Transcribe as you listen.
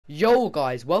Yo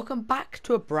guys, welcome back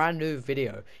to a brand new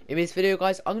video. In this video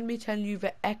guys, I'm going to be telling you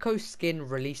the Echo skin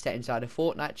release date inside of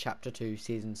Fortnite Chapter 2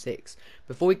 Season 6.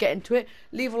 Before we get into it,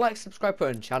 leave a like, subscribe,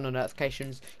 put on channel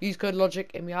notifications, use code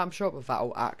LOGIC in the item shop, that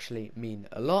will actually mean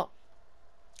a lot.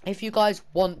 If you guys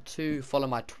want to follow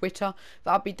my Twitter,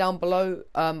 that'll be down below.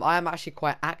 I am actually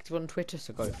quite active on Twitter,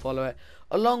 so go follow it.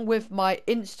 Along with my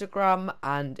Instagram,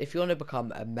 and if you want to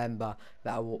become a member,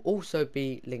 that will also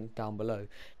be linked down below.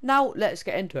 Now, let's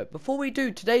get into it. Before we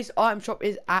do, today's item shop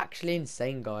is actually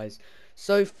insane, guys.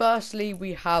 So, firstly,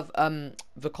 we have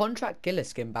the Contract Killer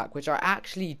skin back, which I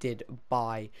actually did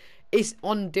buy. It's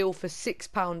on deal for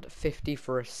 £6.50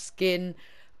 for a skin.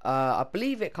 I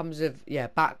believe it comes with,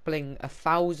 back bling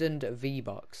 1,000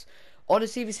 V-Bucks.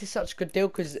 Honestly, this is such a good deal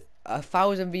because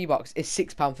 1,000 V-Bucks is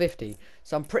 £6.50.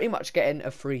 So I'm pretty much getting a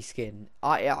free skin.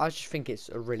 I just think it's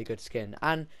a really good skin.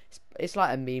 And it's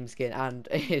like a meme skin and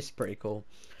it's pretty cool.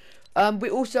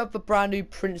 We also have the brand new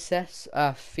Princess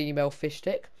female fish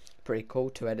stick. Pretty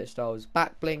cool. 2 edit styles.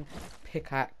 Back bling,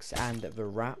 pickaxe, and the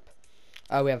wrap.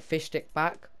 We have a fish stick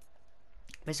back.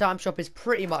 This item shop is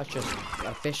pretty much just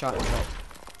a fish item shop.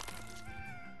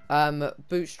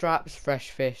 Bootstraps,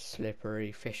 fresh fish,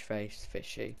 slippery, fish face,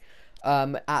 fishy.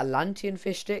 Atlantean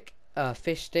fish stick,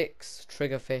 fish sticks,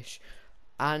 trigger fish,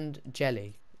 and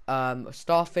jelly.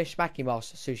 Starfish, Mackie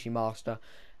Master, Sushi Master.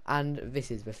 And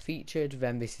this is the featured,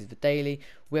 then this is the daily.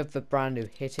 We have the brand new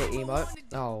Hit It emote.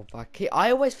 Oh,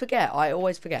 I always forget,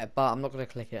 but I'm not going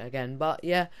to click it again. But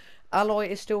yeah, Alloy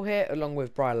is still here, along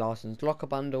with Brian Larson's Locker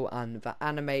Bundle and the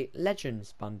Anime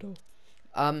Legends Bundle.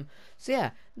 So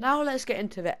yeah, now let's get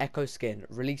into the Echo skin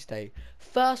release date.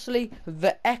 Firstly,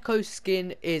 the Echo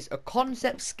skin is a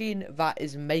concept skin that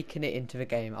is making it into the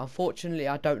game. Unfortunately,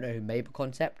 I don't know who made the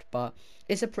concept, but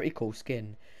it's a pretty cool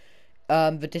skin.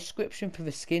 The description for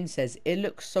the skin says, "It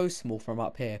looks so small from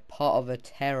up here, part of a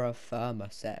Terra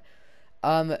Firma set."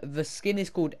 The skin is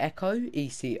called Echo,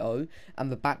 ECO,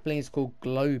 and the back bling is called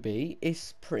Globy.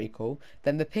 It's pretty cool.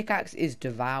 Then the pickaxe is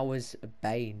Devour's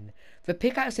Bane. The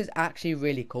pickaxe is actually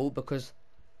really cool because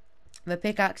the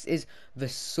pickaxe is the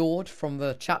sword from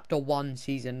the Chapter 1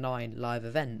 Season 9 live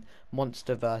event,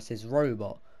 Monster vs.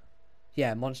 Robot.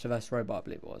 Yeah, Monster vs. Robot, I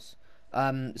believe it was.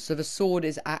 So the sword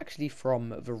is actually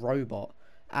from the robot,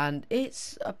 and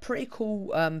it's a pretty cool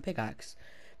pickaxe.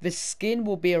 The skin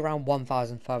will be around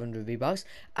 1,500 V-Bucks,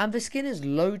 and the skin has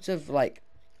loads of like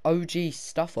OG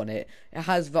stuff on it. It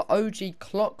has the OG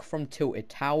clock from Tilted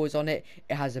Towers on it.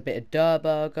 It has a bit of Durr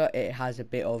Burger. It has a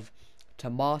bit of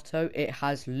Tomato. It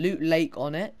has Loot Lake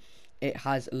on it. It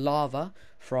has Lava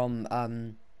from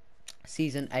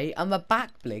Season 8, and the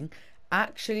back bling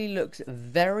actually looks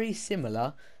very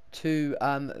similar to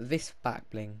this back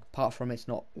bling, apart from it's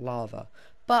not lava.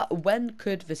 But when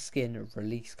could the skin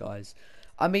release, guys?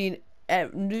 I mean,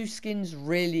 new skins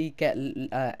really get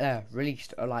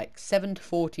released like 7 to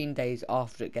 14 days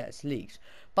after it gets leaked.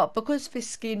 But because this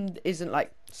skin isn't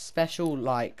like special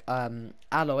like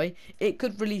Alloy, it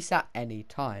could release at any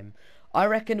time. I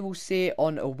reckon we'll see it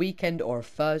on a weekend or a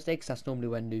Thursday, because that's normally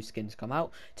when new skins come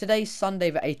out. Today's Sunday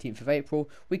the 18th of April.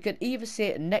 We could either see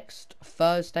it next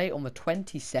Thursday on the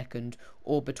 22nd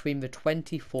or between the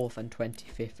 24th and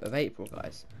 25th of April,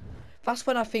 guys. That's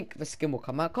when I think the skin will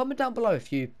come out. Comment down below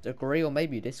if you agree or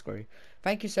maybe you disagree.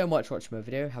 Thank you so much for watching my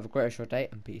video. Have a great rest of your day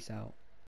and peace out.